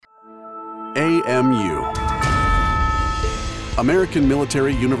AMU. American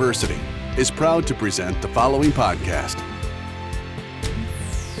Military University is proud to present the following podcast.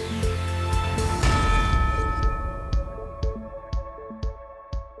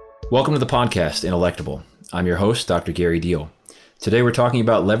 Welcome to the podcast, Inelectable. I'm your host, Dr. Gary Deal. Today we're talking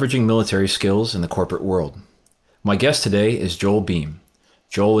about leveraging military skills in the corporate world. My guest today is Joel Beam.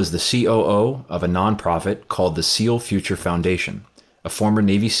 Joel is the COO of a nonprofit called the SEAL Future Foundation. A former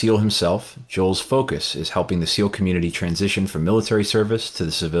Navy SEAL himself, Joel's focus is helping the SEAL community transition from military service to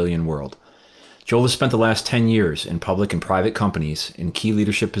the civilian world. Joel has spent the last 10 years in public and private companies in key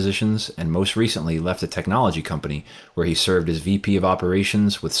leadership positions and most recently left a technology company where he served as VP of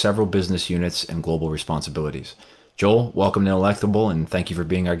operations with several business units and global responsibilities. Joel, welcome to Inelectable and thank you for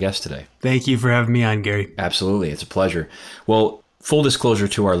being our guest today. Thank you for having me on, Gary. Absolutely. It's a pleasure. Well, full disclosure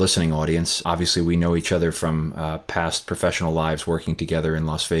to our listening audience, obviously we know each other from past professional lives working together in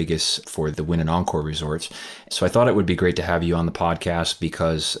Las Vegas for the Wynn and Encore resorts. So I thought it would be great to have you on the podcast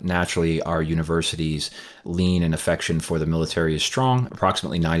because naturally our university's lean and affection for the military is strong.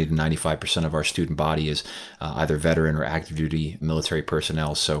 Approximately 90 to 95% of our student body is either veteran or active duty military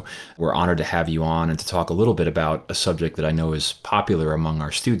personnel. So we're honored to have you on and to talk a little bit about a subject that I know is popular among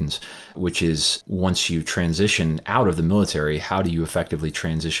our students, which is once you transition out of the military, how do you effectively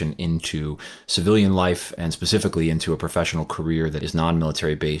transition into civilian life and specifically into a professional career that is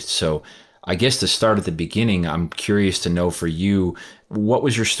non-military based? So I guess to start at the beginning, I'm curious to know for you, what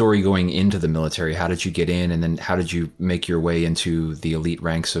was your story going into the military? How did you get in? And then how did you make your way into the elite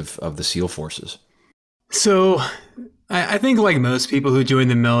ranks of the SEAL forces? So I think like most people who join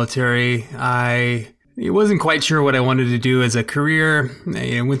the military, I wasn't quite sure what I wanted to do as a career.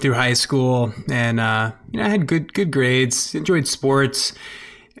 I went through high school and I had good grades, enjoyed sports.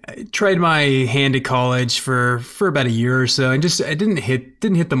 I tried my hand at college for about a year or so, and I didn't hit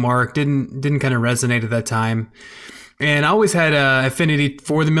the mark, didn't kind of resonate at that time. And I always had an affinity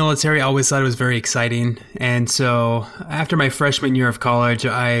for the military. I always thought it was very exciting. And so after my freshman year of college,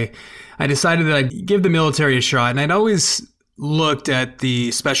 I decided that I'd give the military a shot. And I'd always looked at the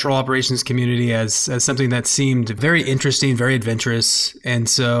special operations community as something that seemed very interesting, very adventurous. And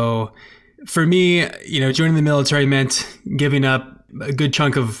so for me, joining the military meant giving up a good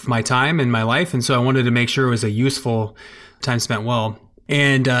chunk of my time in my life. And so I wanted to make sure it was a useful time spent well.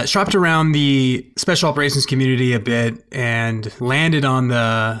 And shopped around the special operations community a bit and landed on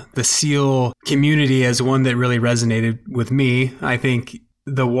the SEAL community as one that really resonated with me. I think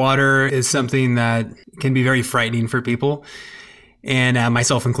the water is something that can be very frightening for people, and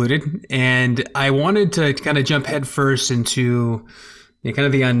myself included. And I wanted to kind of jump headfirst into kind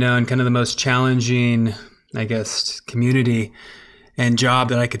of the unknown, kind of the most challenging, I guess, community and job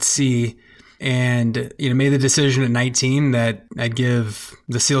that I could see. And, made the decision at 19 that I'd give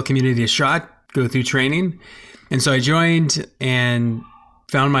the SEAL community a shot, go through training. And so I joined and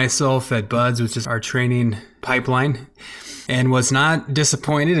found myself at BUD/S, which is our training pipeline, and was not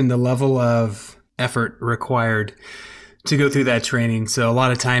disappointed in the level of effort required to go through that training. So a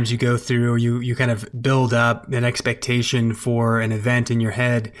lot of times you go through, you kind of build up an expectation for an event in your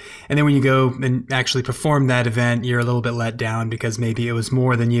head. And then when you go and actually perform that event, you're a little bit let down because maybe it was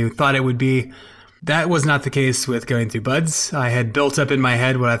more than you thought it would be. That was not the case with going through BUD/S. I had built up in my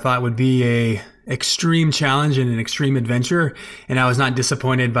head what I thought would be a extreme challenge and an extreme adventure. And I was not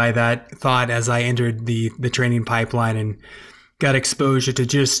disappointed by that thought as I entered the training pipeline and got exposure to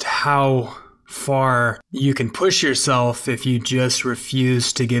just how far you can push yourself if you just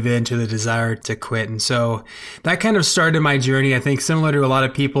refuse to give in to the desire to quit. And so that kind of started my journey. I think similar to a lot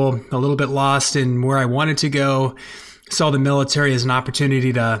of people, a little bit lost in where I wanted to go, saw the military as an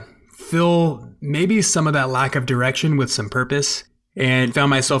opportunity to fill maybe some of that lack of direction with some purpose, and found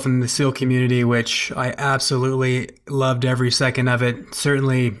myself in the SEAL community, which I absolutely loved every second of it.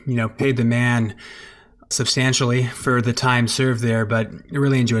 Certainly, paid the man substantially for the time served there, but I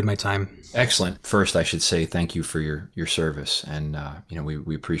really enjoyed my time. Excellent. First, I should say thank you for your service. And,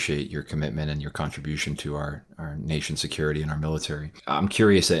 we appreciate your commitment and your contribution to our nation's security and our military. I'm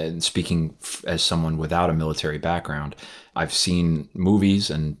curious, and speaking as someone without a military background, I've seen movies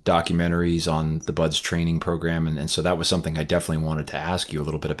and documentaries on the BUD/S training program. And so that was something I definitely wanted to ask you a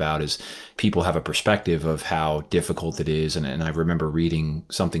little bit about, is people have a perspective of how difficult it is. And I remember reading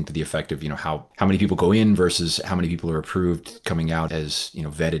something to the effect of, how many people go in versus how many people are approved coming out as,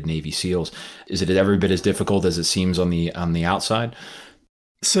 vetted Navy SEALs. Is it every bit as difficult as it seems on the outside?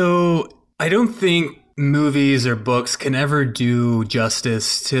 So I don't think movies or books can ever do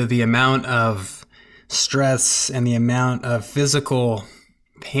justice to the amount of stress and the amount of physical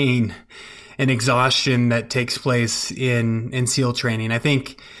pain and exhaustion that takes place in SEAL training. I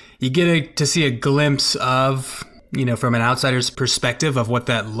think you get to see a glimpse of, from an outsider's perspective of what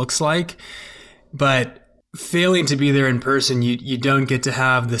that looks like. But failing to be there in person, you don't get to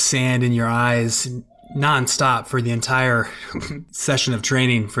have the sand in your eyes nonstop for the entire session of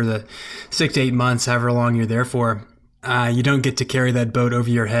training for the 6 to 8 months, however long you're there for. You don't get to carry that boat over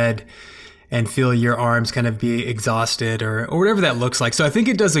your head and feel your arms kind of be exhausted or whatever that looks like. So I think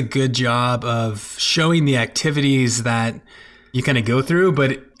it does a good job of showing the activities that you kind of go through,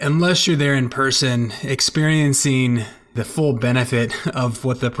 but unless you're there in person experiencing the full benefit of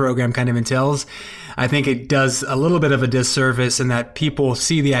what the program kind of entails, I think it does a little bit of a disservice in that people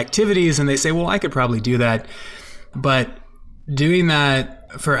see the activities and they say, well, I could probably do that. But doing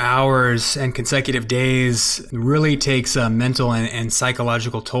that for hours and consecutive days really takes a mental and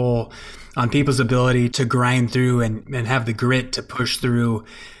psychological toll on people's ability to grind through and have the grit to push through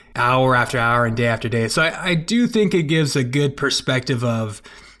hour after hour and day after day. So I do think it gives a good perspective of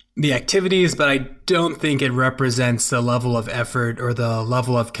the activities, but I don't think it represents the level of effort or the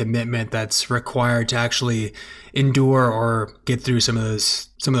level of commitment that's required to actually endure or get through some of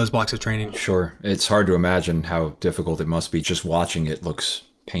those blocks of training. Sure. It's hard to imagine how difficult it must be. Just watching it looks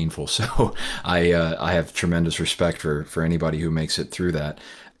painful. So I have tremendous respect for anybody who makes it through that.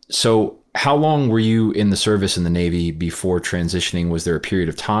 So how long were you in the service in the Navy before transitioning? Was there a period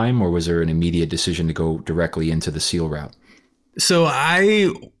of time, or was there an immediate decision to go directly into the SEAL route? So I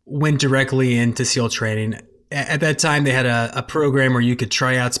went directly into SEAL training. At that time, they had a program where you could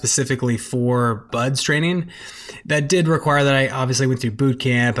try out specifically for BUD/S training. That did require that I obviously went through boot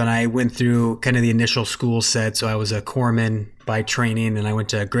camp, and I went through kind of the initial school set. So I was a corpsman by training, and I went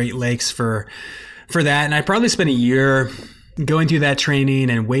to Great Lakes for that. And I probably spent a year going through that training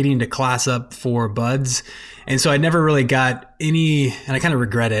and waiting to class up for BUD/S. And so I never really got any, and I kind of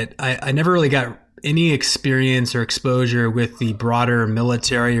regret it, I never really got any experience or exposure with the broader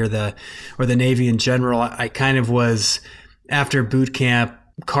military or the Navy in general. I kind of was, after boot camp,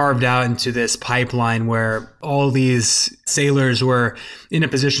 carved out into this pipeline where all these sailors were in a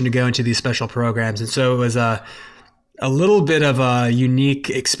position to go into these special programs. And so it was a little bit of a unique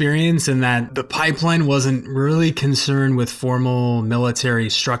experience in that the pipeline wasn't really concerned with formal military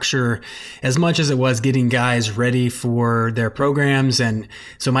structure as much as it was getting guys ready for their programs. And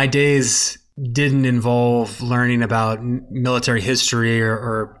so my days didn't involve learning about military history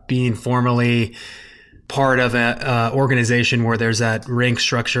or being formally part of an organization where there's that rank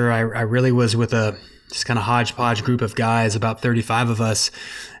structure. I really was with a just kind of hodgepodge group of guys, about 35 of us,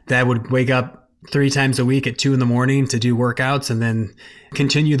 that would wake up 3 times a week at 2 a.m. to do workouts and then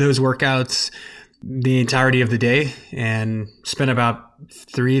continue those workouts the entirety of the day, and spent about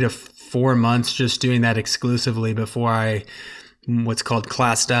 3 to 4 months just doing that exclusively before I what's called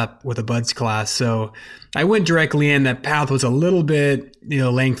classed up with a BUD/S class. So I went directly in. That path was a little bit,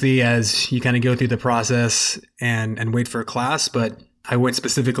 lengthy as you kind of go through the process and wait for a class, but I went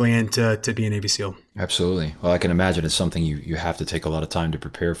specifically in to be a Navy SEAL. Absolutely. Well, I can imagine it's something you have to take a lot of time to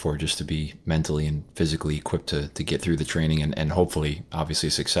prepare for, just to be mentally and physically equipped to get through the training and hopefully, obviously,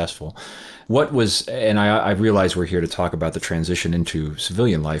 successful. What was, and I realize we're here to talk about the transition into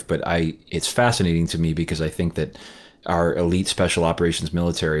civilian life, but it's fascinating to me because I think that our elite special operations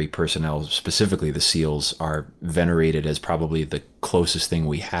military personnel, specifically the SEALs, are venerated as probably the closest thing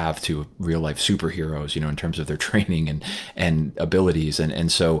we have to real life superheroes, in terms of their training and abilities.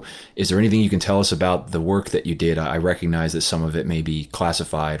 And so is there anything you can tell us about the work that you did? I recognize that some of it may be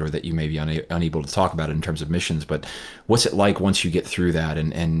classified or that you may be unable to talk about it in terms of missions, but what's it like once you get through that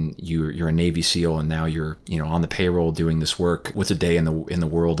and you're a Navy SEAL and now you're, on the payroll doing this work? What's a day in the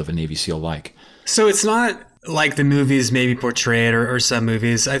world of a Navy SEAL like? So it's not like the movies maybe portray it or some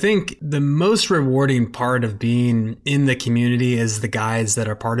movies. I think the most rewarding part of being in the community is the guys that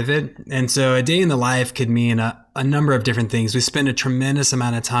are part of it. And so a day in the life could mean a number of different things. We spend a tremendous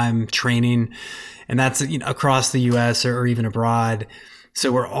amount of time training, and that's across the US or even abroad.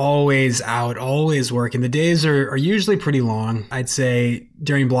 So we're always out, always working. The days are usually pretty long. I'd say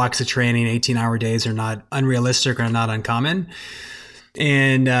during blocks of training, 18-hour days are not unrealistic or not uncommon.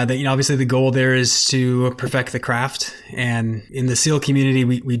 And obviously the goal there is to perfect the craft. And in the SEAL community,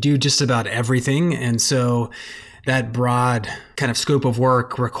 we do just about everything. And so that broad kind of scope of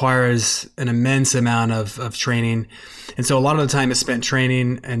work requires an immense amount of training. And so a lot of the time is spent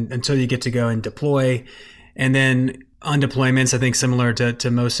training until you get to go and deploy. And then on deployments, I think similar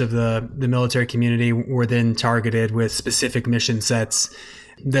to most of the military community, we're then targeted with specific mission sets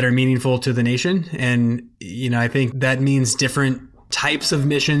that are meaningful to the nation. And, I think that means different types of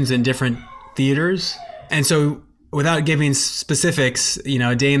missions in different theaters. And so without giving specifics,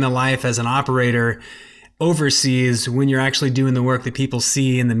 a day in the life as an operator overseas when you're actually doing the work that people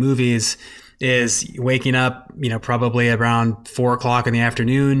see in the movies is waking up, probably around 4:00 in the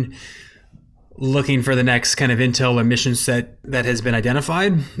afternoon, looking for the next kind of intel or mission set that has been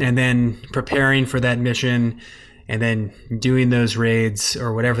identified, and then preparing for that mission, and then doing those raids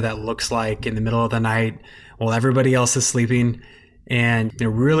or whatever that looks like in the middle of the night while everybody else is sleeping. And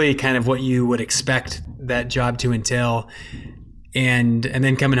really kind of what you would expect that job to entail, and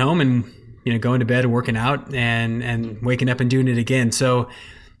then coming home and going to bed and working out and waking up and doing it again. So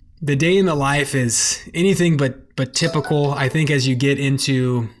the day in the life is anything but typical. I think as you get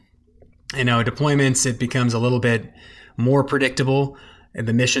into deployments, it becomes a little bit more predictable and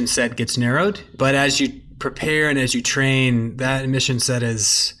the mission set gets narrowed. But as you prepare and as you train, that mission set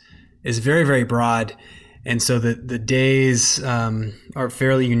is very, very broad. And so the days are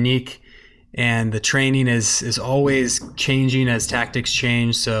fairly unique, and the training is always changing as tactics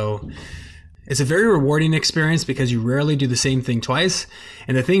change. So it's a very rewarding experience because you rarely do the same thing twice.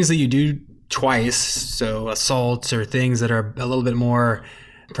 And the things that you do twice, so assaults or things that are a little bit more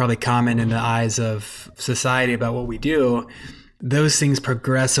probably common in the eyes of society about what we do, those things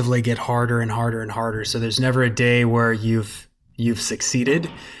progressively get harder and harder and harder. So there's never a day where you've succeeded.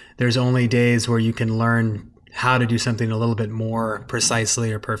 There's only days where you can learn how to do something a little bit more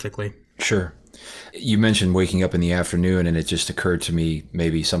precisely or perfectly. Sure. You mentioned waking up in the afternoon, and it just occurred to me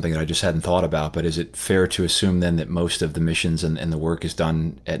maybe something that I just hadn't thought about, but is it fair to assume then that most of the missions and the work is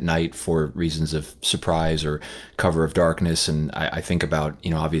done at night for reasons of surprise or cover of darkness? And I think about,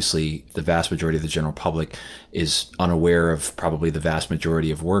 obviously the vast majority of the general public is unaware of probably the vast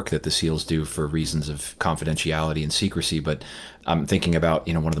majority of work that the SEALs do for reasons of confidentiality and secrecy. But I'm thinking about,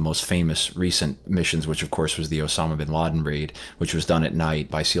 one of the most famous recent missions, which of course was the Osama bin Laden raid, which was done at night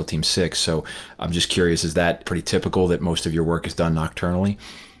by SEAL Team 6. So I'm just curious, is that pretty typical that most of your work is done nocturnally?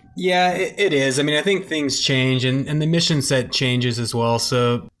 Yeah, it is. I mean, I think things change and the mission set changes as well.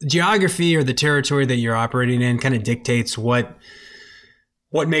 So geography or the territory that you're operating in kind of dictates what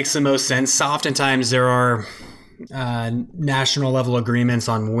makes the most sense. Oftentimes there are national level agreements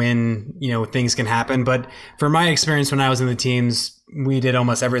on when, things can happen. But from my experience when I was in the teams, we did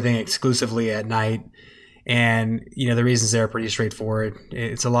almost everything exclusively at night. And, the reasons there are pretty straightforward.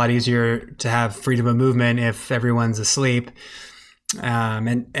 It's a lot easier to have freedom of movement if everyone's asleep.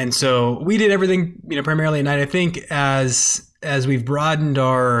 And so we did everything, primarily at night. I think as we've broadened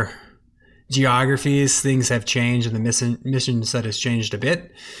our geographies, things have changed and the mission set has changed a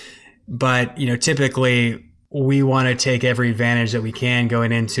bit. But, typically we want to take every advantage that we can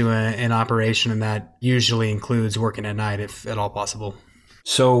going into an operation, and that usually includes working at night if at all possible.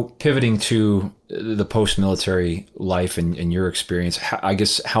 So pivoting to the post-military life and your experience, I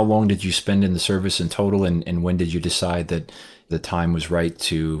guess, how long did you spend in the service in total, and when did you decide that the time was right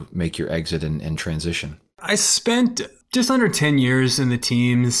to make your exit and transition? I spent just under 10 years in the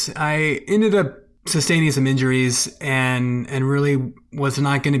teams. I ended up sustaining some injuries and really was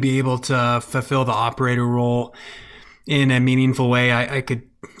not going to be able to fulfill the operator role in a meaningful way. I could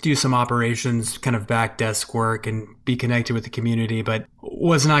do some operations, kind of back desk work and be connected with the community, but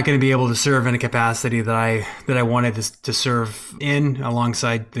was not going to be able to serve in a capacity that I wanted to serve in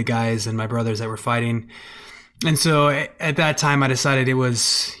alongside the guys and my brothers that were fighting. And so at that time, I decided it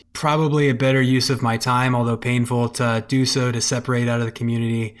was probably a better use of my time, although painful, to do so, to separate out of the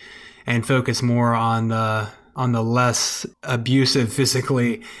community and focus more on the less abusive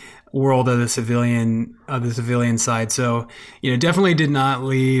physically world of the civilian side. So, definitely did not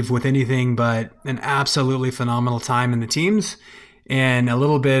leave with anything but an absolutely phenomenal time in the teams and a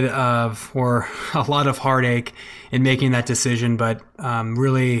lot of heartache in making that decision, but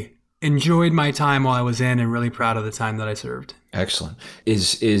really enjoyed my time while I was in and really proud of the time that I served. Excellent.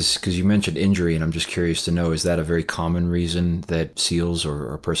 Is because you mentioned injury, and I'm just curious to know, is that a very common reason that SEALs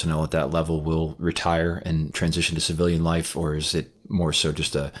or personnel at that level will retire and transition to civilian life, or is it more so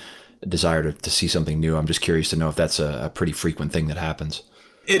just a desire to see something new? I'm just curious to know if that's a pretty frequent thing that happens.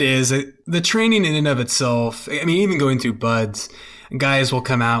 It is. The training in and of itself, I mean, even going through BUD/S, guys will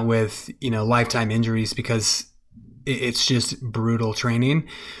come out with, lifetime injuries because it's just brutal training.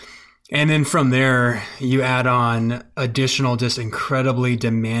 And then from there, you add on additional, just incredibly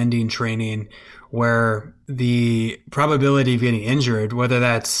demanding training where the probability of getting injured, whether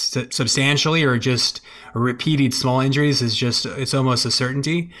that's substantially or just repeated small injuries, it's almost a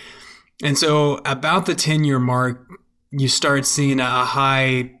certainty. And so about the 10-year mark, you start seeing a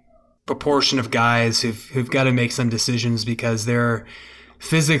high proportion of guys who've got to make some decisions because they're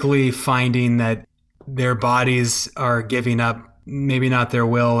physically finding that their bodies are giving up maybe not their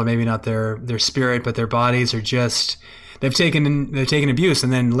will or maybe not their spirit, but their bodies are just, they've taken abuse.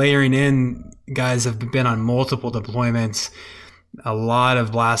 And then layering in, guys have been on multiple deployments, a lot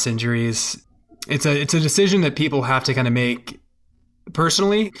of blast injuries. It's a decision that people have to kind of make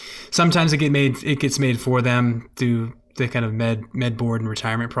personally. Sometimes it gets made for them through the kind of med board and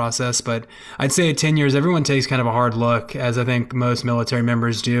retirement process. But I'd say at 10 years, everyone takes kind of a hard look, as I think most military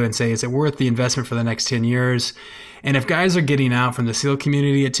members do, and say, is it worth the investment for the next 10 years? And if guys are getting out from the SEAL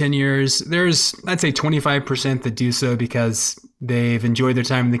community at 10 years, there's, I'd say 25% that do so because they've enjoyed their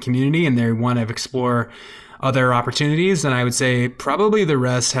time in the community and they want to explore other opportunities. And I would say probably the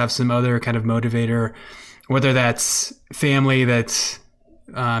rest have some other kind of motivator, whether that's family that's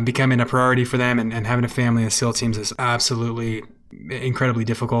becoming a priority for them, and having a family in SEAL teams is absolutely incredibly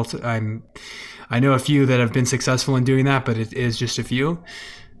difficult. I know a few that have been successful in doing that, but it is just a few.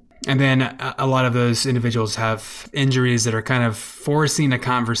 And then a lot of those individuals have injuries that are kind of forcing a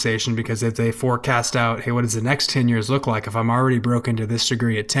conversation, because if they forecast out, hey, what does the next 10 years look like if I'm already broken to this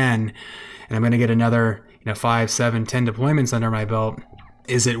degree at 10 and I'm going to get another 5, 7, 10 deployments under my belt,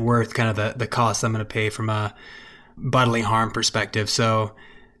 is it worth kind of the cost I'm going to pay from a bodily harm perspective? So,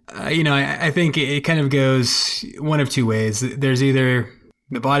 I think it kind of goes one of two ways. There's either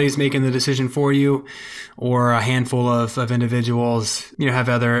the body's making the decision for you, or a handful of individuals, have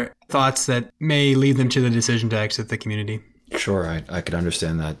other thoughts that may lead them to the decision to exit the community. Sure, I could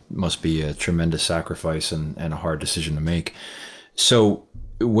understand that. Must be a tremendous sacrifice and a hard decision to make. So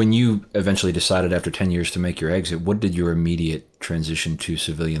when you eventually decided after 10 years to make your exit, what did your immediate transition to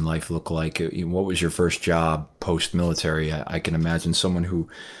civilian life look like? What was your first job post-military? I can imagine someone who,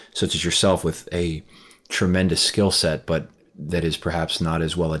 such as yourself, with a tremendous skill set, but that is perhaps not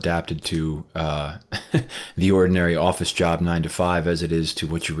as well adapted to the ordinary office job 9 to 5 as it is to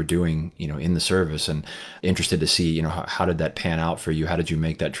what you were doing, in the service. And interested to see, how did that pan out for you? How did you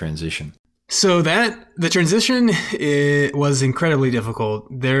make that transition? So the transition was incredibly difficult.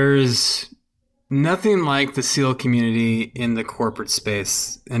 There's nothing like the SEAL community in the corporate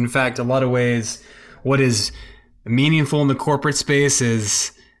space. In fact, a lot of ways, what is meaningful in the corporate space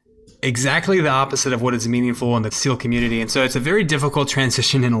is exactly the opposite of what is meaningful in the SEAL community. And so it's a very difficult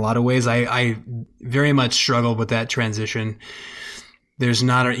transition in a lot of ways. I very much struggled with that transition. There's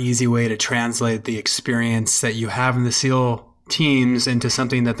not an easy way to translate the experience that you have in the SEAL teams into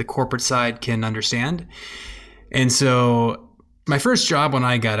something that the corporate side can understand. And so my first job when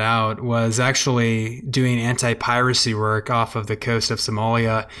I got out was actually doing anti-piracy work off of the coast of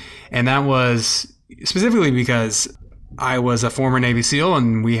Somalia. And that was specifically because I was a former Navy SEAL,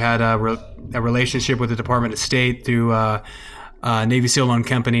 and we had a relationship with the Department of State through a Navy SEAL-owned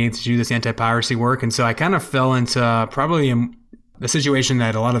company to do this anti-piracy work. And so I kind of fell into probably the situation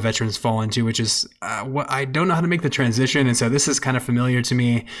that a lot of veterans fall into, which is I don't know how to make the transition. And so this is kind of familiar to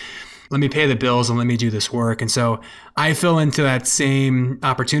me. Let me pay the bills and let me do this work. And so I fell into that same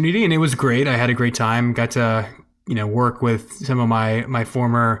opportunity, and it was great. I had a great time, got to, work with some of my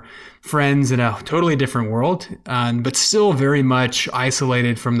former friends in a totally different world, but still very much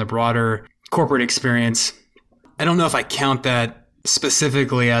isolated from the broader corporate experience. I don't know if I count that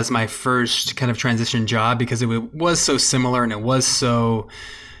specifically as my first kind of transition job, because it was so similar and it was so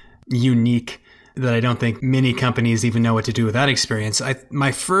unique that I don't think many companies even know what to do with that experience.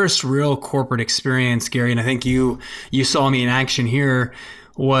 My first real corporate experience, Gary, and I think you saw me in action here,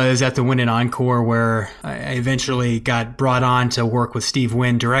 was at the Win and Encore, where I eventually got brought on to work with Steve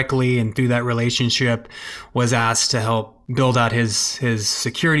Wynn directly, and through that relationship was asked to help build out his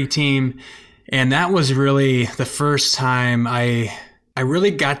security team. And that was really the first time I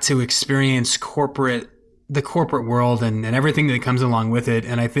really got to experience the corporate world and everything that comes along with it.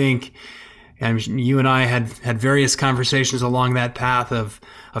 And I think you and I had various conversations along that path of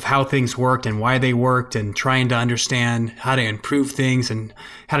how things worked and why they worked, and trying to understand how to improve things and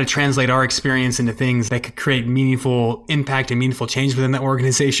how to translate our experience into things that could create meaningful impact and meaningful change within that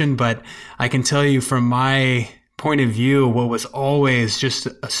organization. But I can tell you from my point of view, what was always just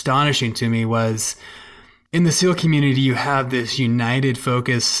astonishing to me was, in the SEAL community, you have this united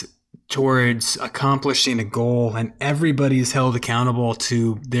focus towards accomplishing a goal, and everybody is held accountable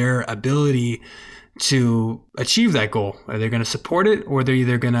to their ability to achieve that goal. Are they going to support it, or they're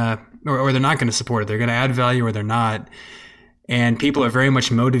either going to, or they're not going to support it? They're going to add value, or they're not. And people are very much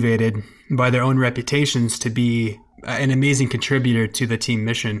motivated by their own reputations to be an amazing contributor to the team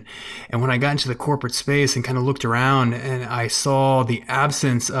mission. And when I got into the corporate space and kind of looked around, and I saw the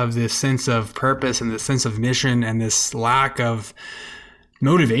absence of this sense of purpose and this sense of mission and this lack of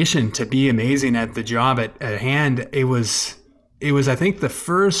motivation to be amazing at the job at hand, it was, I think, the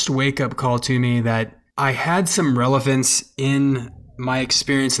first wake-up call to me that I had some relevance in my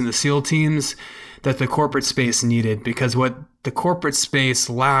experience in the SEAL teams that the corporate space needed, because what the corporate space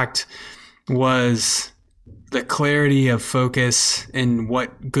lacked was the clarity of focus and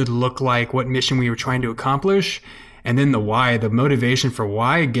what good looked like, what mission we were trying to accomplish, and then the why, the motivation for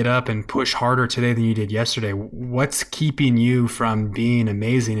why get up and push harder today than you did yesterday. What's keeping you from being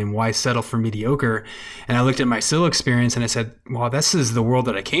amazing, and why settle for mediocre? And I looked at my SEAL experience and I said, well, this is the world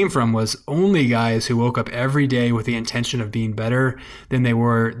that I came from, was only guys who woke up every day with the intention of being better than they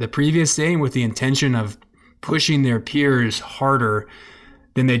were the previous day, and with the intention of pushing their peers harder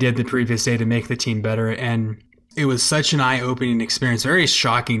than they did the previous day to make the team better. And it was such an eye-opening experience, very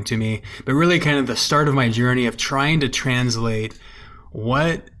shocking to me, but really kind of the start of my journey of trying to translate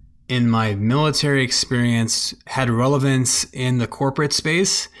what in my military experience had relevance in the corporate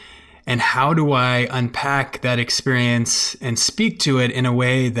space, and how do I unpack that experience and speak to it in a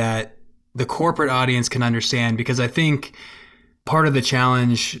way that the corporate audience can understand. Because I think part of the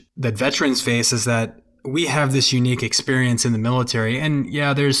challenge that veterans face is that we have this unique experience in the military, and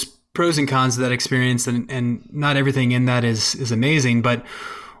yeah, there's pros and cons to that experience, and not everything in that is amazing. But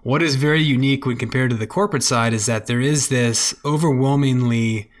what is very unique when compared to the corporate side is that there is this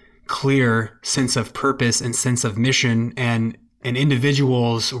overwhelmingly clear sense of purpose and sense of mission, and an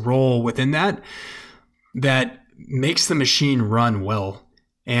individual's role within that makes the machine run well.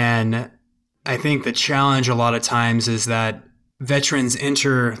 And I think the challenge a lot of times is that veterans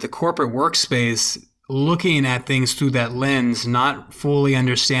enter the corporate workspace looking at things through that lens, not fully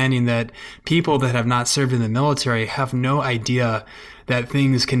understanding that people that have not served in the military have no idea that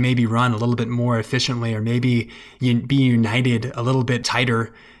things can maybe run a little bit more efficiently, or maybe be united a little bit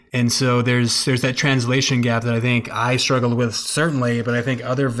tighter. And so there's that translation gap that I think I struggled with, certainly, but I think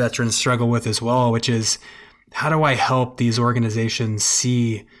other veterans struggle with as well, which is, how do I help these organizations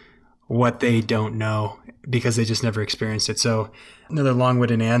see what they don't know because they just never experienced it? So another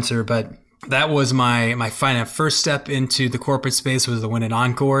long-winded answer, but that was my first step into the corporate space, was the Win and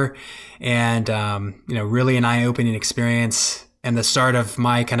Encore, and really an eye-opening experience, and the start of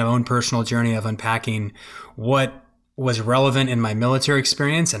my kind of own personal journey of unpacking what was relevant in my military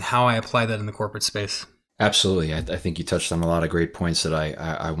experience and how I apply that in the corporate space. Absolutely. I think you touched on a lot of great points that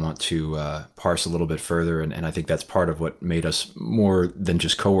I want to parse a little bit further. And I think that's part of what made us more than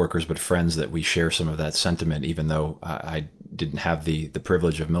just coworkers, but friends, that we share some of that sentiment, even though I didn't have the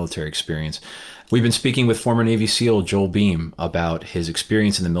privilege of military experience. We've been speaking with former Navy SEAL Joel Beam about his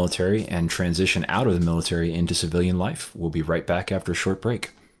experience in the military and transition out of the military into civilian life. We'll be right back after a short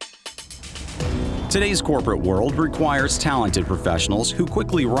break. Today's corporate world requires talented professionals who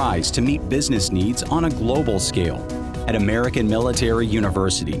quickly rise to meet business needs on a global scale. At American Military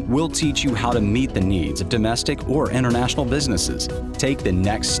University, we'll teach you how to meet the needs of domestic or international businesses. Take the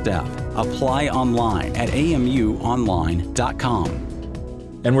next step. Apply online at amuonline.com.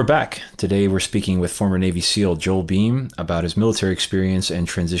 And we're back. Today we're speaking with former Navy SEAL Joel Beam about his military experience and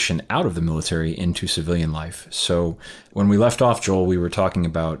transition out of the military into civilian life. So when we left off, Joel, we were talking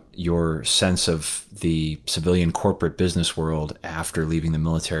about your sense of the civilian corporate business world after leaving the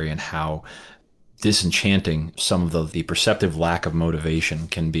military, and how disenchanting some of the perceptive lack of motivation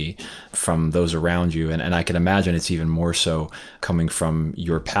can be from those around you. And I can imagine it's even more so coming from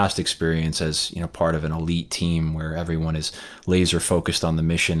your past experience as, part of an elite team where everyone is laser focused on the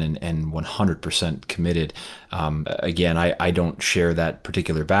mission and 100% committed. Again, I don't share that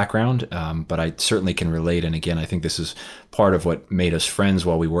particular background, but I certainly can relate. And again, I think this is part of what made us friends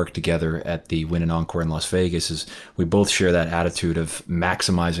while we worked together at the Win and Encore in Las Vegas, is we both share that attitude of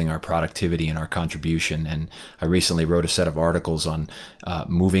maximizing our productivity and our contribution. And I recently wrote a set of articles on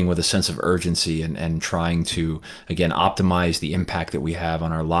moving with a sense of urgency and trying to, again, optimize the impact that we have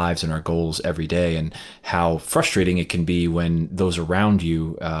on our lives and our goals every day, and how frustrating it can be when those around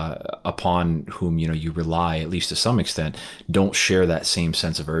you, upon whom you rely, at least to some extent, don't share that same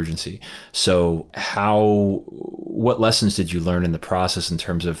sense of urgency. So what lessons did you learn in the process in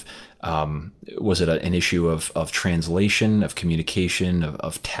terms of, was it an issue of translation, of communication,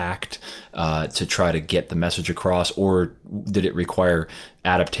 of tact, to try to get the message across, or did it require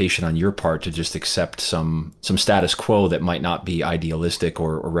adaptation on your part to just accept some status quo that might not be idealistic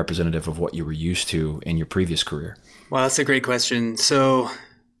or representative of what you were used to in your previous career? Well, that's a great question. So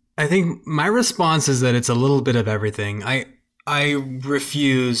I think my response is that it's a little bit of everything. I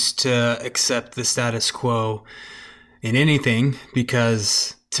refuse to accept the status quo in anything,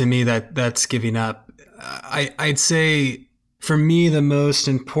 because to me that's giving up. I'd say for me, the most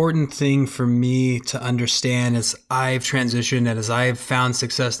important thing for me to understand as I've transitioned and as I've found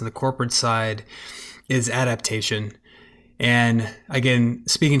success in the corporate side is adaptation. And again,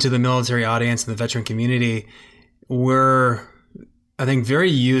 speaking to the military audience and the veteran community, we're, I think,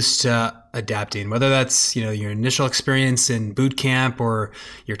 very used to adapting, whether that's, your initial experience in boot camp or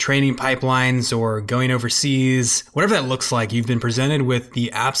your training pipelines or going overseas, whatever that looks like. You've been presented with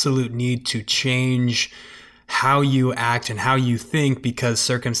the absolute need to change how you act and how you think because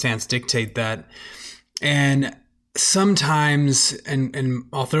circumstance dictate that. And sometimes, and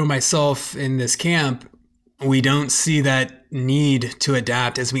I'll throw myself in this camp, we don't see that need to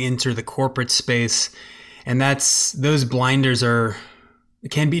adapt as we enter the corporate space. And those blinders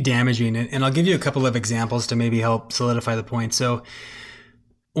can be damaging. And I'll give you a couple of examples to maybe help solidify the point. So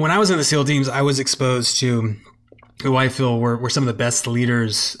when I was in the SEAL teams, I was exposed to who I feel were some of the best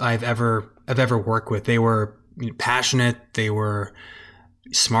leaders I've ever worked with. They were passionate, they were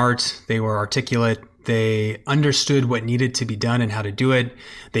smart, they were articulate, they understood what needed to be done and how to do it.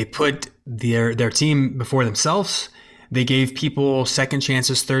 They put their team before themselves. They gave people second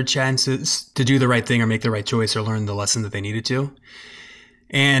chances, third chances to do the right thing or make the right choice or learn the lesson that they needed to.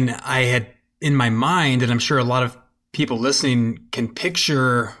 And I had in my mind, and I'm sure a lot of people listening can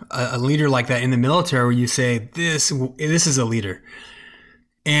picture a leader like that in the military where you say, this is a leader.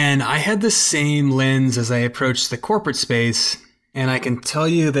 And I had the same lens as I approached the corporate space. And I can tell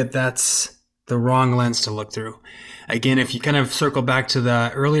you that that's the wrong lens to look through. Again, if you kind of circle back to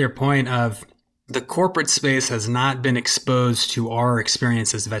the earlier point of the corporate space has not been exposed to our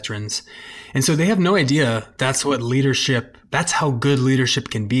experience as veterans. And so they have no idea that's how good leadership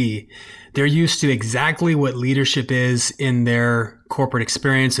can be. They're used to exactly what leadership is in their corporate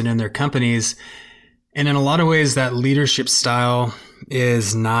experience and in their companies. And in a lot of ways, that leadership style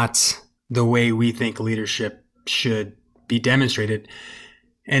is not the way we think leadership should be demonstrated.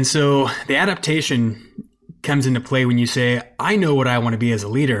 And so the adaptation comes into play when you say, I know what I want to be as a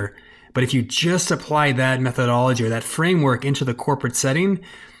leader, but if you just apply that methodology or that framework into the corporate setting,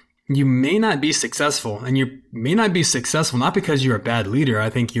 you may not be successful. And you may not be successful not because you're a bad leader. I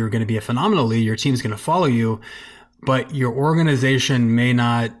think you're going to be a phenomenal leader. Your team's going to follow you, but your organization may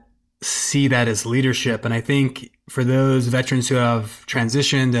not see that as leadership. And I think for those veterans who have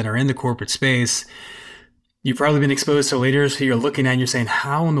transitioned and are in the corporate space, you've probably been exposed to leaders who you're looking at and you're saying,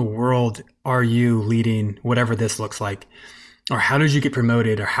 how in the world are you leading whatever this looks like? Or how did you get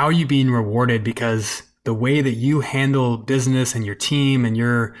promoted? Or how are you being rewarded? Because the way that you handle business and your team and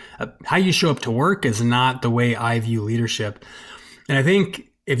how you show up to work is not the way I view leadership. And I think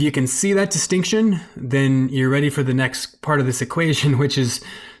if you can see that distinction, then you're ready for the next part of this equation, which is,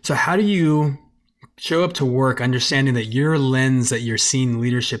 so how do you show up to work understanding that your lens that you're seeing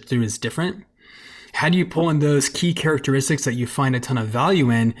leadership through is different? How do you pull in those key characteristics that you find a ton of value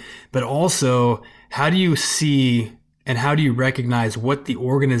in, but also how do you see and how do you recognize what the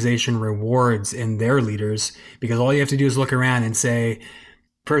organization rewards in their leaders? Because all you have to do is look around and say,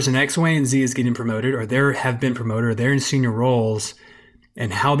 person X, Y, and Z is getting promoted, or they have been promoted, or they're in senior roles,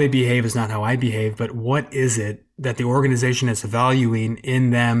 and how they behave is not how I behave, but what is it that the organization is valuing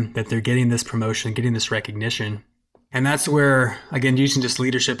in them, that they're getting this promotion, getting this recognition? And that's where, again, using just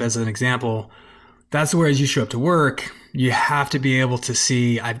leadership as an example, that's where as you show up to work, you have to be able to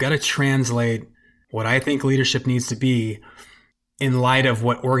see, I've got to translate what I think leadership needs to be in light of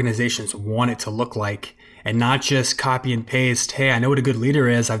what organizations want it to look like, and not just copy and paste. Hey, I know what a good leader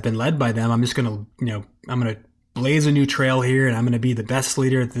is. I've been led by them. I'm just going to, I'm going to blaze a new trail here and I'm going to be the best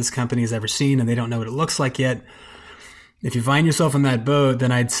leader that this company has ever seen. And they don't know what it looks like yet. If you find yourself in that boat,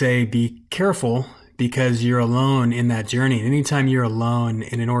 then I'd say be careful, because you're alone in that journey. And anytime you're alone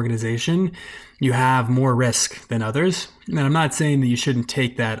in an organization, you have more risk than others. And I'm not saying that you shouldn't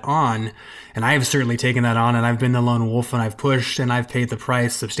take that on. And I have certainly taken that on, and I've been the lone wolf, and I've pushed, and I've paid the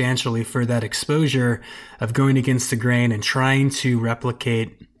price substantially for that exposure of going against the grain and trying to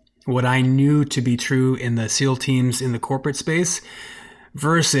replicate what I knew to be true in the SEAL teams in the corporate space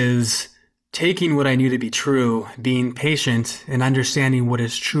versus taking what I knew to be true, being patient and understanding what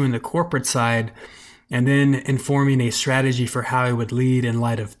is true in the corporate side, and then informing a strategy for how I would lead in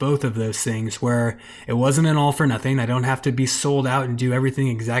light of both of those things, where it wasn't an all for nothing. I don't have to be sold out and do everything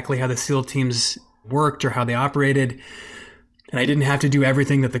exactly how the SEAL teams worked or how they operated. And I didn't have to do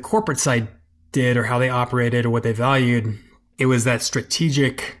everything that the corporate side did or how they operated or what they valued. It was that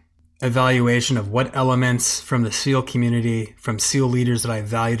strategic evaluation of what elements from the SEAL community, from SEAL leaders that I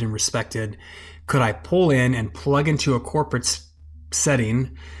valued and respected, could I pull in and plug into a corporate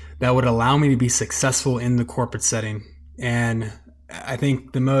setting that would allow me to be successful in the corporate setting. And I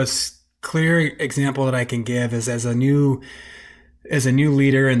think the most clear example that I can give is as a new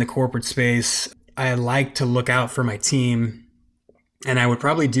leader in the corporate space, I like to look out for my team, and I would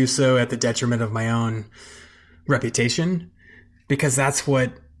probably do so at the detriment of my own reputation, because that's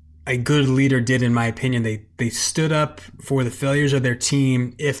what a good leader did, in my opinion. They stood up for the failures of their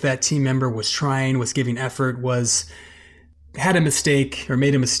team. If that team member was trying, was giving effort, had a mistake or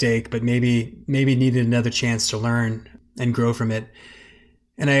made a mistake, but maybe needed another chance to learn and grow from it.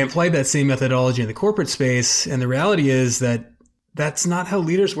 And I applied that same methodology in the corporate space. And the reality is that that's not how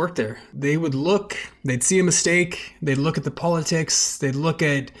leaders work there. They'd see a mistake, they'd look at the politics, they'd look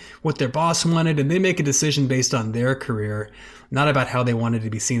at what their boss wanted, and they make a decision based on their career, not about how they wanted to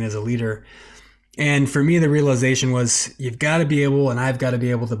be seen as a leader. And for me, the realization was you've got to be able, and I've got to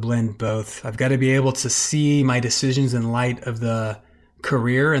be able to blend both. I've got to be able to see my decisions in light of the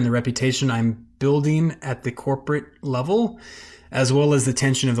career and the reputation I'm building at the corporate level, as well as the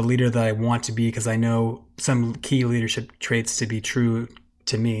tension of the leader that I want to be, because I know some key leadership traits to be true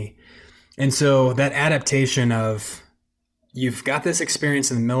to me. And so that adaptation of, you've got this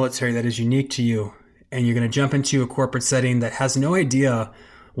experience in the military that is unique to you, and you're going to jump into a corporate setting that has no idea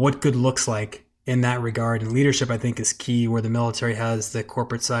what good looks like in that regard. And leadership, I think, is key, where the military has the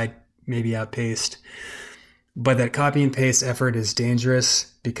corporate side maybe outpaced. But that copy and paste effort is dangerous,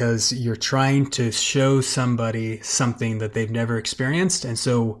 because you're trying to show somebody something that they've never experienced. And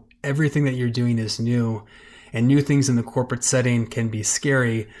so everything that you're doing is new, and new things in the corporate setting can be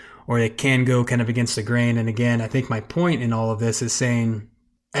scary, or it can go kind of against the grain. And again, I think my point in all of this is saying,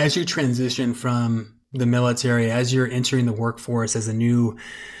 as you transition from the military, as you're entering the workforce as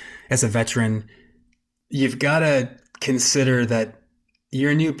a veteran, you've got to consider that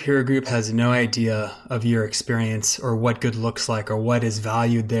your new peer group has no idea of your experience, or what good looks like, or what is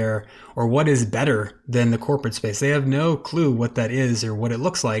valued there, or what is better than the corporate space. They have no clue what that is or what it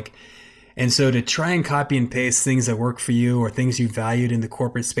looks like. And so to try and copy and paste things that work for you or things you valued in the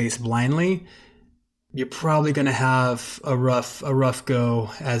corporate space blindly, you're probably going to have a rough go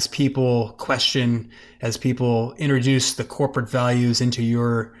as people question, as people introduce the corporate values into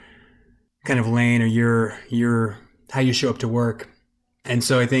your kind of lane, or your how you show up to work. And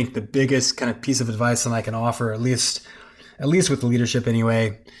so I think the biggest kind of piece of advice that I can offer, at least with leadership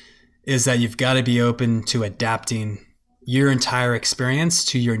anyway, is that you've got to be open to adapting your entire experience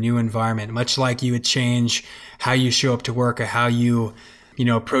to your new environment, much like you would change how you show up to work, or how you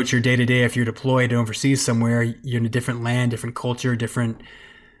approach your day-to-day. If you're deployed overseas somewhere, you're in a different land, different culture, different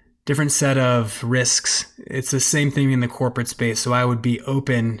set of risks. It's the same thing in the corporate space. So I would be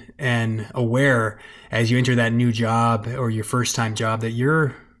open and aware as you enter that new job, or your first time job, that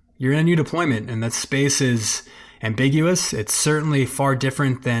you're in a new deployment, and that space is ambiguous. It's certainly far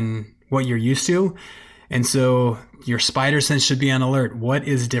different than what you're used to. And so your spider sense should be on alert. What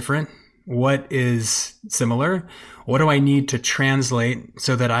is different? What is similar? What do I need to translate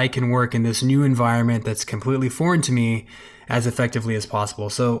so that I can work in this new environment that's completely foreign to me as effectively as possible?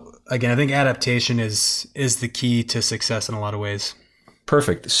 So again, I think adaptation is the key to success in a lot of ways.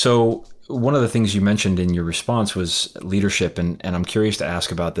 Perfect. So one of the things you mentioned in your response was leadership. And I'm curious to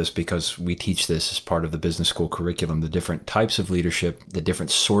ask about this, because we teach this as part of the business school curriculum, the different types of leadership, the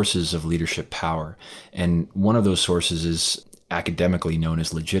different sources of leadership power. And one of those sources is academically known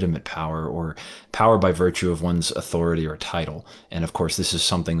as legitimate power, or power by virtue of one's authority or title. And of course, this is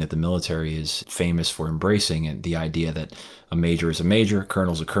something that the military is famous for embracing, and the idea that a major is a major,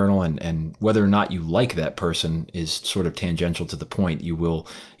 colonel's a colonel, and whether or not you like that person is sort of tangential to the point. You will,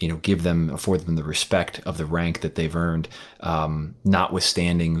 afford them the respect of the rank that they've earned,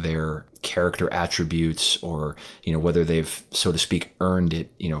 notwithstanding their character attributes, or whether they've, so to speak, earned it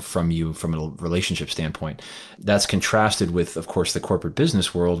from you from a relationship standpoint. That's contrasted with, of course, the corporate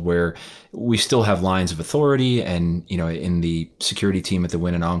business world, where we still have lines of authority. And in the security team at the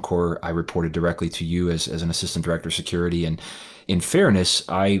Win and Encore, I reported directly to you as an assistant director of security, and in fairness,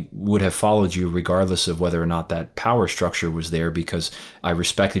 I would have followed you regardless of whether or not that power structure was there, because I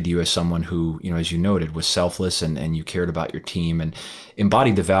respected you as someone who, as you noted, was selfless, and you cared about your team and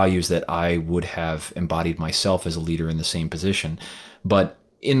embodied the values that I would have embodied myself as a leader in the same position. But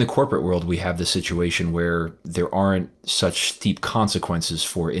in the corporate world, we have the situation where there aren't such steep consequences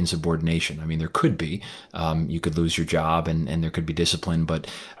for insubordination. I mean, there could be. You could lose your job, and there could be discipline. But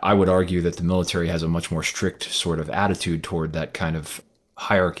I would argue that the military has a much more strict sort of attitude toward that kind of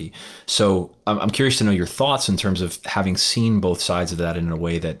hierarchy. So I'm curious to know your thoughts in terms of having seen both sides of that in a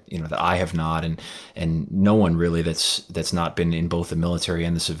way that that I have not, and no one really that's not been in both the military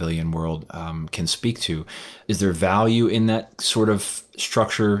and the civilian world can speak to. Is there value in that sort of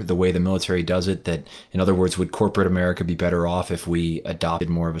structure, the way the military does it? That, in other words, would corporate America be better off if we adopted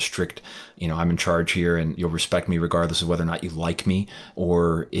more of a strict, I'm in charge here and you'll respect me regardless of whether or not you like me?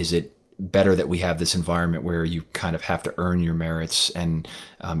 Or is it better that we have this environment where you kind of have to earn your merits, and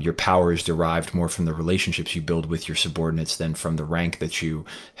your power is derived more from the relationships you build with your subordinates than from the rank that you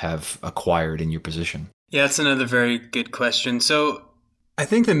have acquired in your position? Yeah, that's another very good question. So I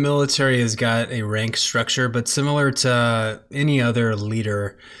think the military has got a rank structure, but similar to any other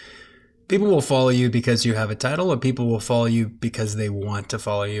leader, people will follow you because you have a title, or people will follow you because they want to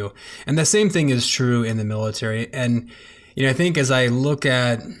follow you. And the same thing is true in the military. And, I think as I look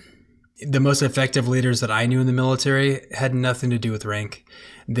at the most effective leaders that I knew in the military, had nothing to do with rank.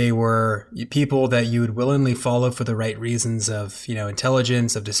 They were people that you would willingly follow for the right reasons of,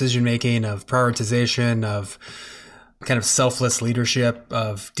 intelligence, of decision-making, of prioritization, of kind of selfless leadership,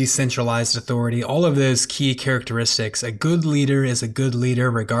 of decentralized authority, all of those key characteristics. A good leader is a good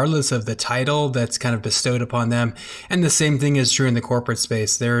leader regardless of the title that's kind of bestowed upon them. And the same thing is true in the corporate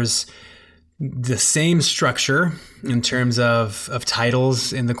space. There's the same structure in terms of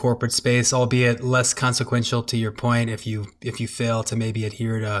titles in the corporate space, albeit less consequential to your point if you fail to maybe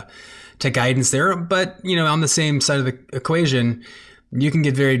adhere to guidance there. But, on the same side of the equation, you can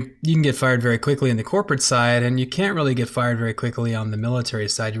get fired very quickly in the corporate side, and you can't really get fired very quickly on the military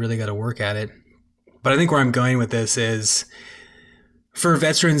side. You really got to work at it. But I think where I'm going with this is, for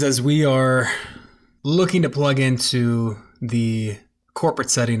veterans, as we are looking to plug into the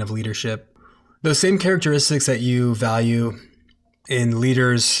corporate setting of leadership, those same characteristics that you value in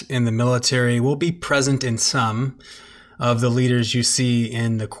leaders in the military will be present in some of the leaders you see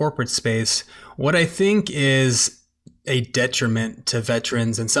in the corporate space. What I think is a detriment to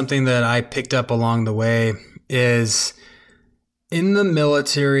veterans, and something that I picked up along the way, is in the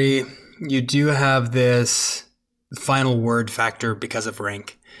military, you do have this final word factor because of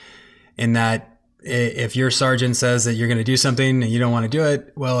rank, in that if your sergeant says that you're going to do something and you don't want to do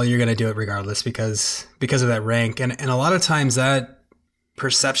it, well, you're going to do it regardless because of that rank. And a lot of times that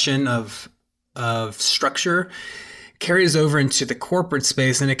perception of structure carries over into the corporate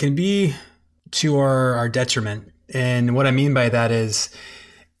space, and it can be to our detriment. And what I mean by that is,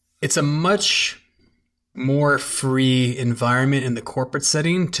 it's a much more free environment in the corporate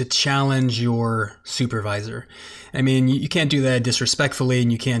setting to challenge your supervisor. I mean, you can't do that disrespectfully,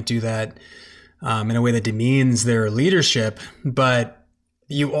 and you can't do that in a way that demeans their leadership, but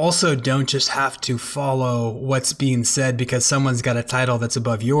you also don't just have to follow what's being said because someone's got a title that's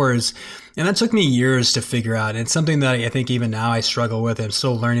above yours. And that took me years to figure out. It's something that I think even now I struggle with. I'm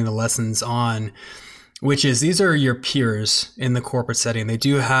still learning the lessons on, which is, these are your peers in the corporate setting. They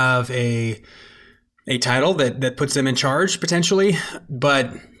do have a title that puts them in charge potentially,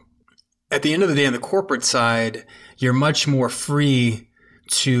 but at the end of the day, on the corporate side, you're much more free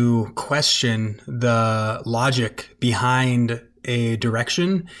to question the logic behind a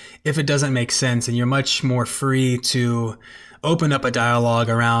direction if it doesn't make sense. And you're much more free to open up a dialogue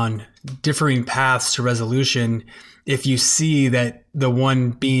around differing paths to resolution if you see that the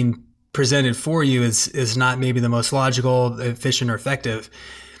one being presented for you is not maybe the most logical, efficient, or effective.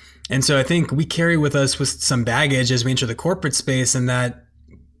 And so I think we carry with us with some baggage as we enter the corporate space, and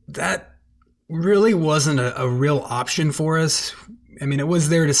that really wasn't a real option for us. I mean, it was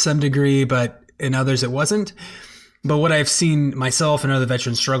there to some degree, but in others it wasn't. But what I've seen myself and other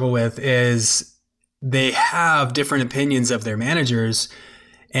veterans struggle with is they have different opinions of their managers,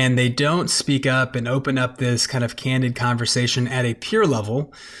 and they don't speak up and open up this kind of candid conversation at a peer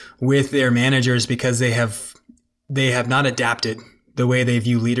level with their managers because they have not adapted the way they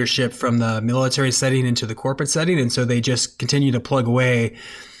view leadership from the military setting into the corporate setting. And so they just continue to plug away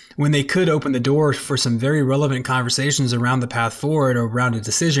when they could open the door for some very relevant conversations around the path forward or around a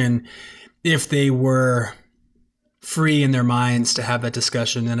decision if they were free in their minds to have that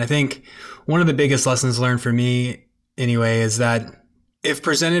discussion. And I think one of the biggest lessons learned for me anyway is that if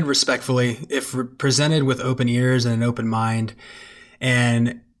presented respectfully, if presented with open ears and an open mind,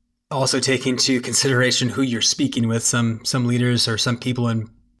 and also taking into consideration who you're speaking with, some leaders or some people in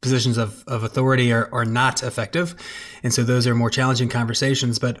positions of authority are not effective. And so those are more challenging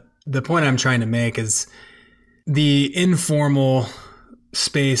conversations. But the point I'm trying to make is the informal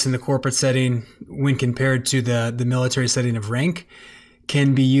space in the corporate setting, when compared to the military setting of rank,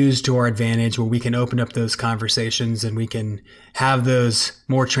 can be used to our advantage, where we can open up those conversations and we can have those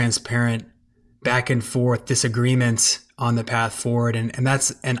more transparent back and forth disagreements on the path forward. And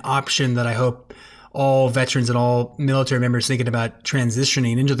that's an option that I hope all veterans and all military members thinking about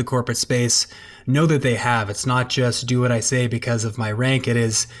transitioning into the corporate space know that they have. It's not just do what I say because of my rank. It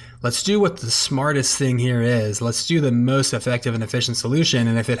is, let's do what the smartest thing here is. Let's do the most effective and efficient solution.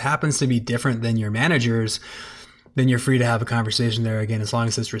 And if it happens to be different than your managers, then you're free to have a conversation there again, as long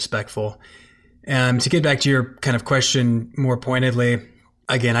as it's respectful. To get back to your kind of question more pointedly,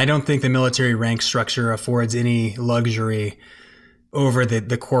 again, I don't think the military rank structure affords any luxury over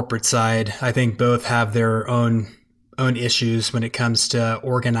the corporate side. I think both have their own issues when it comes to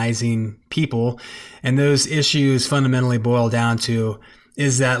organizing people. And those issues fundamentally boil down to,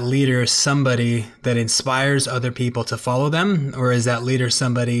 is that leader somebody that inspires other people to follow them? Or is that leader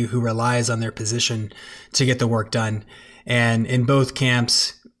somebody who relies on their position to get the work done? And in both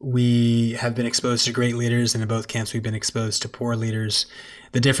camps, we have been exposed to great leaders, and in both camps, we've been exposed to poor leaders.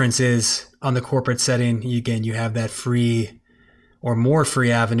 The difference is on the corporate setting, again, you have that free or more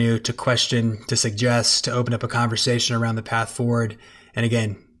free avenue to question, to suggest, to open up a conversation around the path forward. And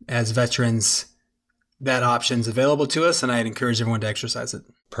again, as veterans, that option's available to us, and I'd encourage everyone to exercise it.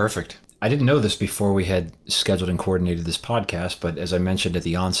 Perfect. I didn't know this before we had scheduled and coordinated this podcast, but as I mentioned at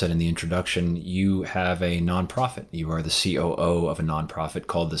the onset in the introduction, you have a nonprofit. You are the COO of a nonprofit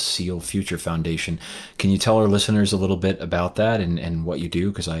called the SEAL Future Foundation. Can you tell our listeners a little bit about that and what you do?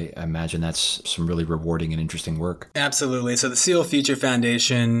 Because I imagine that's some really rewarding and interesting work. Absolutely. So the SEAL Future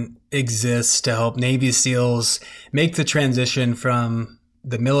Foundation exists to help Navy SEALs make the transition from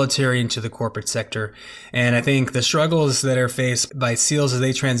the military into the corporate sector. And I think the struggles that are faced by SEALs as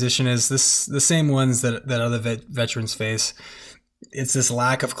they transition is the same ones that other veterans face. It's this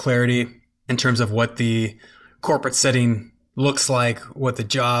lack of clarity in terms of what the corporate setting looks like, what the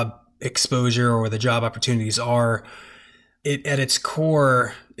job exposure or the job opportunities are. It at its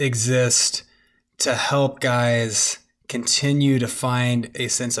core exists to help guys continue to find a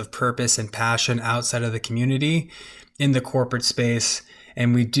sense of purpose and passion outside of the community in the corporate space.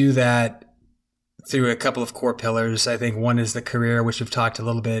 And we do that through a couple of core pillars. I think one is the career, which we've talked a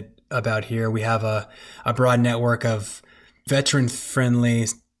little bit about here. We have a broad network of veteran-friendly,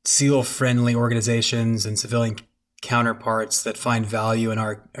 SEAL-friendly organizations and civilian counterparts that find value in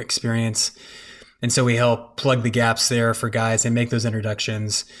our experience. And so we help plug the gaps there for guys and make those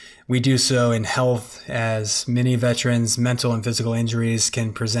introductions. We do so in health, as many veterans' mental and physical injuries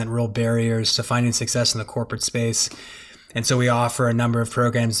can present real barriers to finding success in the corporate space. And so we offer a number of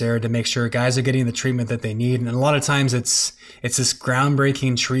programs there to make sure guys are getting the treatment that they need. And a lot of times it's this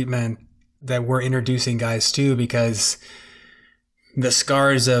groundbreaking treatment that we're introducing guys to, because the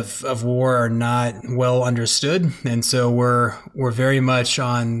scars of war are not well understood. And so we're very much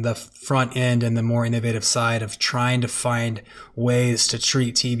on the front end and the more innovative side of trying to find ways to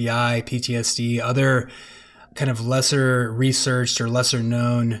treat TBI, PTSD, other kind of lesser researched or lesser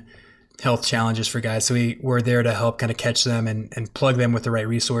known health challenges for guys. So we're there to help kind of catch them and plug them with the right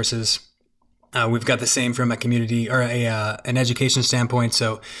resources. We've got the same from a community or an education standpoint.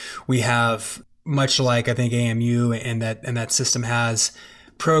 So we have, much like I think AMU and that system has,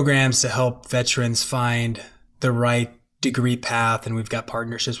 programs to help veterans find the right degree path. And we've got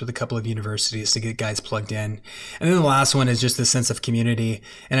partnerships with a couple of universities to get guys plugged in. And then the last one is just the sense of community.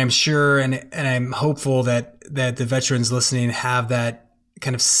 And I'm sure and I'm hopeful that the veterans listening have that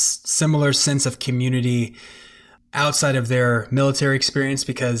kind of similar sense of community outside of their military experience,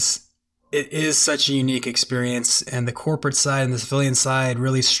 because it is such a unique experience, and the corporate side and the civilian side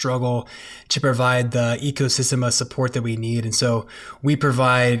really struggle to provide the ecosystem of support that we need. And so we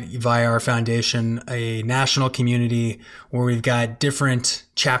provide via our foundation a national community where we've got different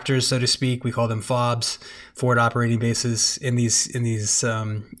chapters, so to speak. We call them FOBs, forward operating bases, in these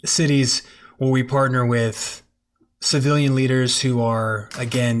cities, where we partner with civilian leaders who are,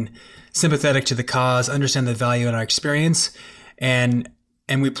 again, sympathetic to the cause, understand the value in our experience, and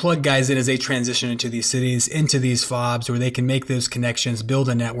we plug guys in as they transition into these cities, into these FOBs, where they can make those connections, build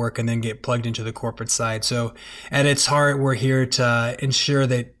a network, and then get plugged into the corporate side. So at its heart, we're here to ensure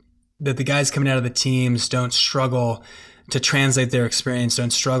that the guys coming out of the teams don't struggle to translate their experience,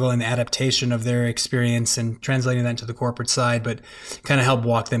 don't struggle in the adaptation of their experience and translating that into the corporate side, but kind of help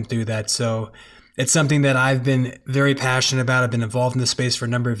walk them through that. So it's something that I've been very passionate about. I've been involved in this space for a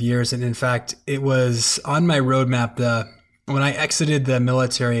number of years. And in fact, it was on my roadmap when I exited the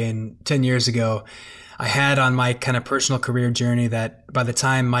military 10 years ago. I had on my kind of personal career journey that by the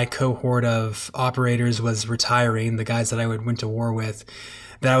time my cohort of operators was retiring, the guys that I went to war with,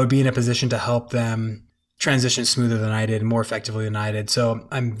 that I would be in a position to help them transition smoother than I did, more effectively than I did. So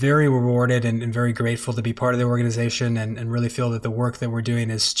I'm very rewarded and very grateful to be part of the organization and really feel that the work that we're doing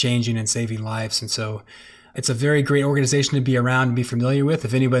is changing and saving lives. And so it's a very great organization to be around and be familiar with.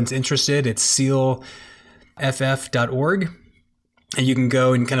 If anyone's interested, it's sealff.org. And you can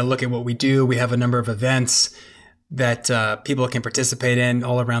go and kind of look at what we do. We have a number of events that people can participate in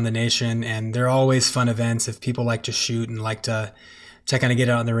all around the nation. And they're always fun events if people like to shoot and like to kind of get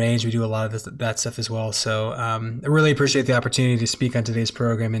out on the range. We do a lot of that stuff as well. So I really appreciate the opportunity to speak on today's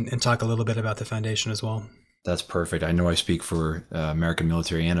program and talk a little bit about the foundation as well. That's perfect. I know I speak for American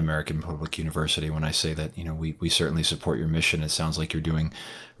Military and American Public University when I say that, we certainly support your mission. It sounds like you're doing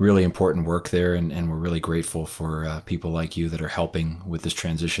really important work there, and we're really grateful for people like you that are helping with this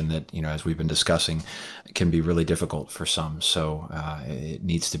transition that, as we've been discussing, can be really difficult for some. So it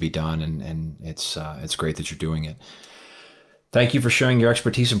needs to be done, and it's great that you're doing it. Thank you for sharing your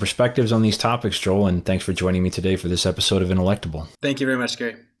expertise and perspectives on these topics, Joel, and thanks for joining me today for this episode of Inelectable. Thank you very much,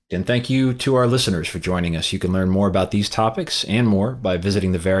 Gary. And thank you to our listeners for joining us. You can learn more about these topics and more by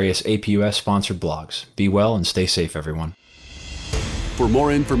visiting the various APUS-sponsored blogs. Be well and stay safe, everyone. For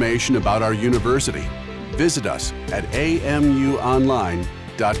more information about our university, visit us at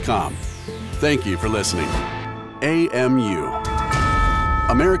amuonline.com. Thank you for listening. AMU,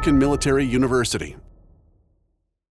 American Military University.